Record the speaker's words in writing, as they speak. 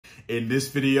In this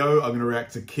video, I'm going to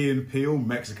react to Key and Peele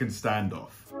Mexican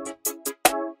Standoff.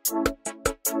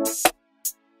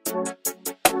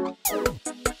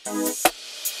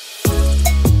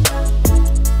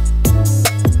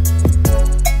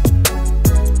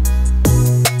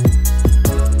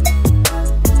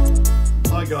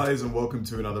 Hi guys, and welcome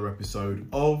to another episode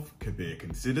of Kabir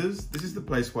Considers. This is the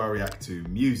place where I react to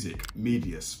music,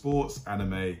 media, sports,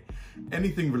 anime,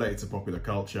 anything related to popular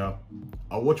culture.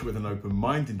 I'll watch it with an open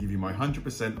mind and give you my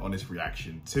 100% honest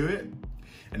reaction to it.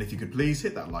 And if you could please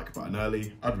hit that like button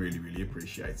early, I'd really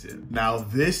appreciate it. Now,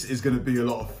 this is gonna be a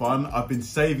lot of fun. I've been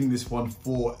saving this one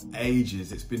for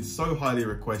ages. It's been so highly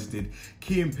requested.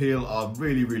 Key and Peele are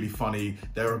really funny.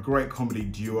 They're a great comedy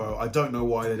duo. I don't know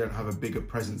why they don't have a bigger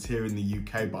presence here in the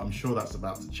UK, but I'm sure that's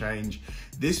about to change.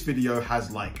 This video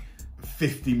has like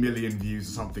 50 million views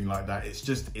or something like that. It's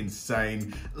just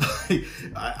insane.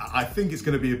 I think it's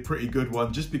going to be a pretty good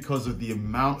one just because of the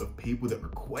amount of people that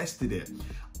requested it.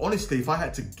 Honestly, if I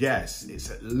had to guess, it's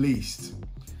at least,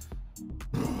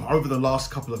 over the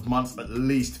last couple of months, at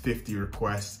least 50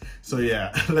 requests. So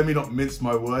yeah, let me not mince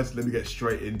my words, let me get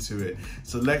straight into it.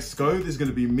 So let's go. This is going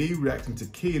to be me reacting to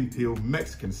Key and Peele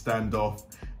Mexican Standoff.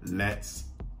 Let's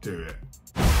do it.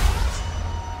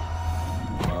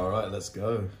 All right, let's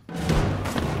go.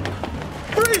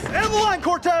 Freeze! End the line,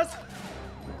 Cortez!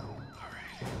 All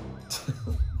right.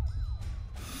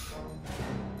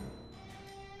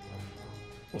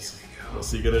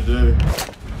 What's he gonna do?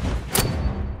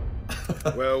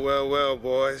 Well,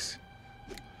 boys.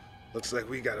 Looks like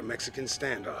we got a Mexican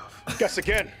standoff. Guess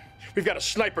again. We've got a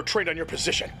sniper trained on your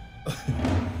position.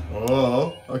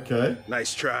 Oh, okay.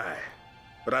 Nice try.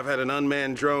 But I've had an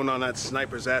unmanned drone on that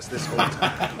sniper's ass this whole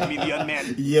time. You mean the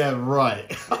unmanned? Yeah,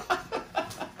 right.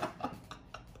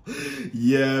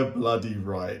 Yeah, bloody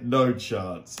right. No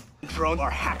chance. Drone our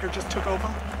hacker just took over?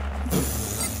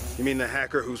 You mean the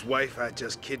hacker whose wife I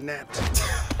just kidnapped?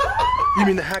 You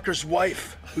mean the hacker's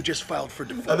wife who just filed for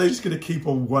divorce? Are they just gonna keep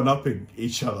on one-upping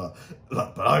each other?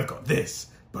 Like, but I've got this,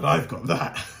 but I've got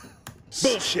that.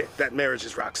 Bullshit, that marriage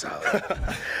is rock solid.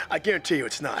 I guarantee you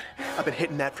it's not. I've been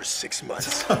hitting that for 6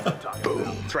 months. Boom.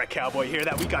 That's right, cowboy. Hear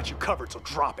that? We got you covered, so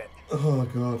drop it. Oh,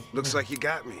 God. Looks like you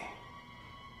got me.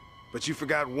 But you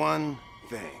forgot one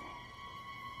thing.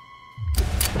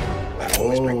 I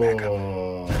always bring back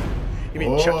up. You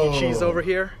mean Chuck E. Cheese over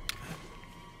here?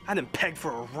 I didn't peg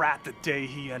for a rat the day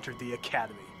he entered the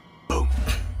academy. Boom.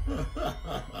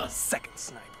 Second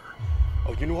sniper.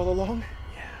 Oh, you knew all along?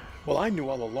 Yeah. Well, I knew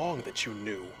all along that you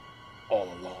knew all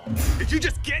along. Did you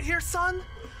just get here, son?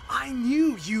 I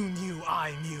knew you knew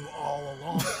I knew all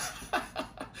along.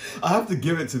 I have to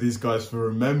give it to these guys for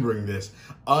remembering this.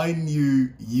 I knew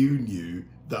you knew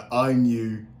that I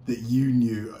knew that you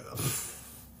knew.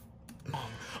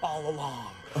 All along.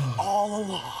 All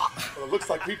along. Well, it looks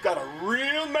like we've got a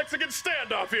real Mexican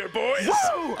standoff here, boys.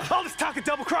 Whoa! All this talk of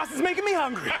double cross is making me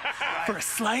hungry. For a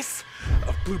slice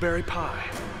of blueberry pie.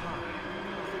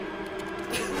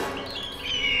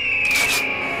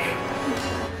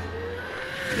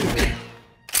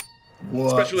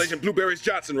 What? Special Agent Blueberries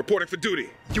Johnson reporting for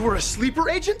duty. You were a sleeper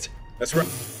agent? That's right.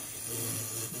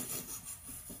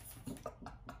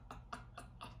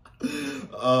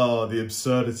 Oh, the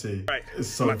absurdity. Right. It's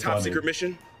so My top funny. secret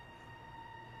mission?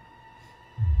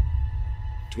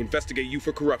 To investigate you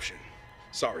for corruption.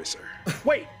 Sorry, sir.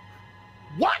 Wait,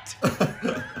 what?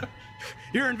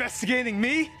 You're investigating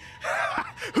me?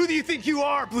 Who do you think you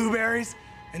are, Blueberries?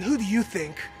 And who do you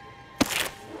think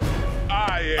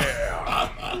I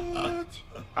am?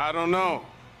 I don't know.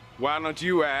 Why don't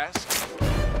you ask?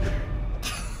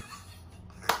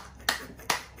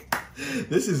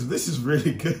 This is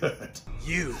really good.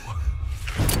 you?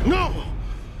 No!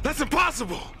 That's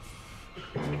impossible!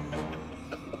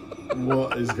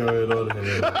 What is going on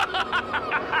here?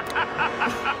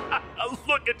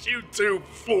 Look at you two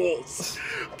fools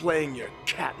playing your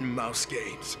cat and mouse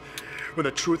games when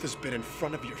the truth has been in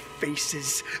front of your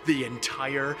faces the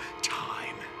entire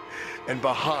time and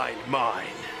behind mine.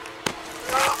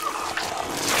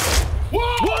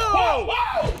 Whoa! Whoa!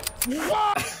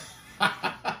 Whoa!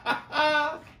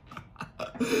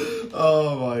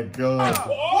 Oh my God.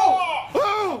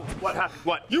 Whoa! What happened?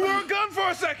 What? You were a gun for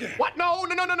a second! What? No.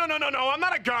 I'm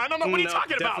not a gun. What are you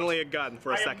talking about? Definitely a gun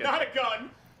for a second. I'm not a gun.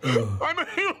 I'm a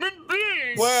human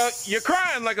being. Well, you're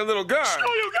crying like a little gun. Screw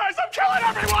you guys, I'm killing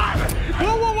everyone!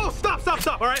 Whoa,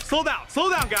 stop. All right, slow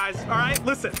down, guys. All right,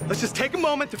 listen, let's just take a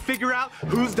moment to figure out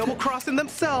who's double-crossing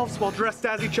themselves while dressed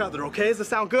as each other, okay? Does that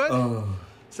sound good?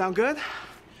 Sound good?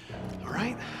 All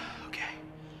right, okay.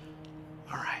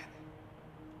 All right.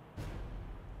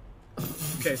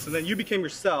 Okay, so then you became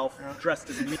yourself, dressed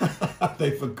as me.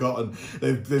 They've forgotten.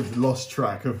 They've lost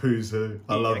track of who's who.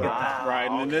 I love it. Right,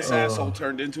 and then this asshole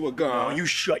turned into a gun. Oh, you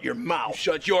shut your mouth.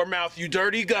 Shut your mouth, you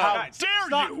dirty gun. How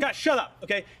dare you? Guys, shut up,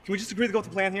 okay? Can we just agree to go with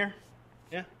the plan here?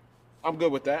 Yeah? I'm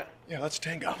good with that. Yeah, let's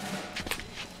tango.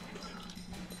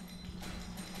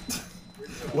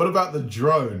 What about the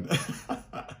drone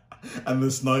and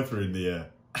the sniper in the air?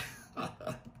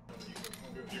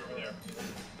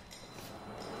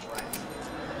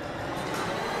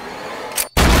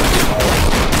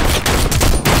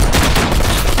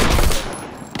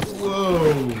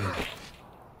 Whoa!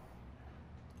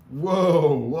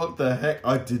 Whoa! What the heck?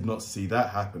 I did not see that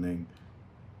happening.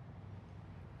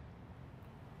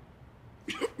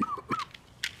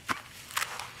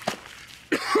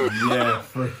 Yeah,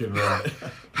 freaking right.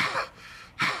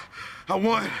 I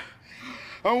won.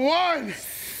 I won.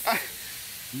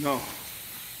 No.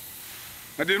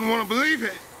 I didn't want to believe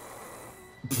it.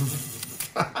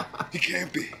 It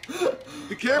can't be.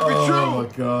 It can't be true. Oh my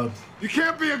God. You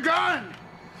can't be a gun.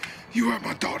 You were at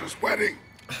my daughter's wedding.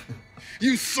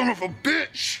 You son of a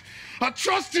bitch. I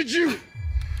trusted you.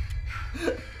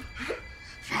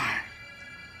 Fine.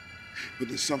 But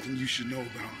there's something you should know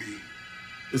about me.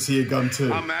 Is he a gun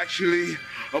too? I'm actually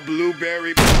a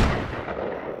blueberry.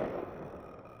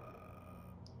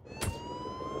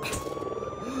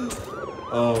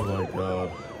 Oh my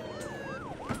God.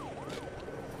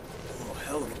 Oh,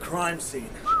 hell of a crime scene.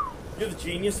 You're the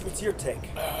genius. What's your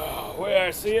take? The way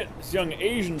I see it, this young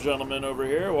Asian gentleman over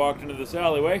here walked into this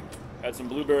alleyway, had some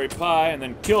blueberry pie, and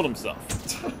then killed himself.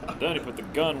 Then he put the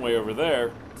gun way over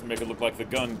there to make it look like the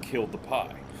gun killed the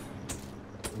pie.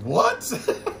 What?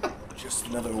 Just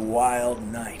another wild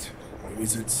night in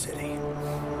Wizard City.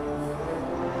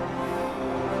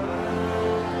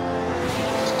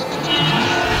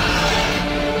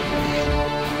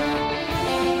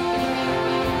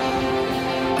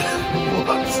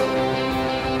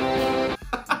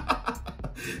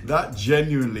 That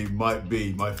genuinely might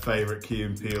be my favorite Key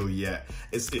and Peele yet.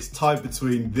 It's tied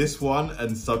between this one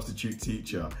and Substitute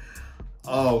Teacher.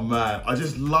 Oh man, I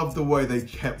just love the way they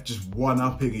kept just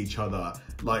one-upping each other.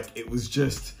 Like, it was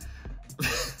just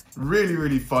really,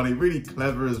 really funny, really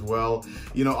clever as well.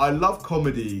 You know, I love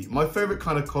comedy. My favorite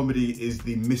kind of comedy is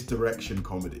the misdirection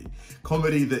comedy.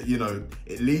 Comedy that, you know,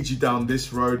 it leads you down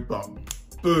this road, but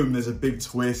boom, there's a big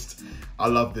twist. I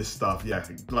love this stuff. Yeah,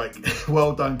 like,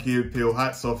 well done, Key and Peele.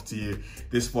 Hats off to you.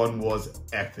 This one was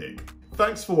epic.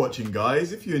 Thanks for watching,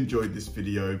 guys. If you enjoyed this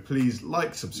video, please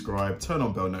like, subscribe, turn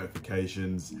on bell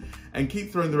notifications, and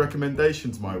keep throwing the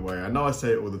recommendations my way. I know I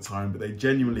say it all the time, but they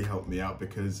genuinely help me out,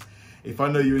 because if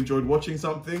I know you enjoyed watching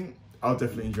something, I'll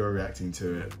definitely enjoy reacting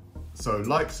to it. So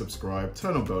like, subscribe,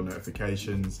 turn on bell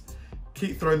notifications,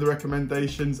 keep throwing the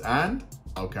recommendations, and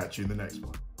I'll catch you in the next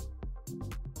one.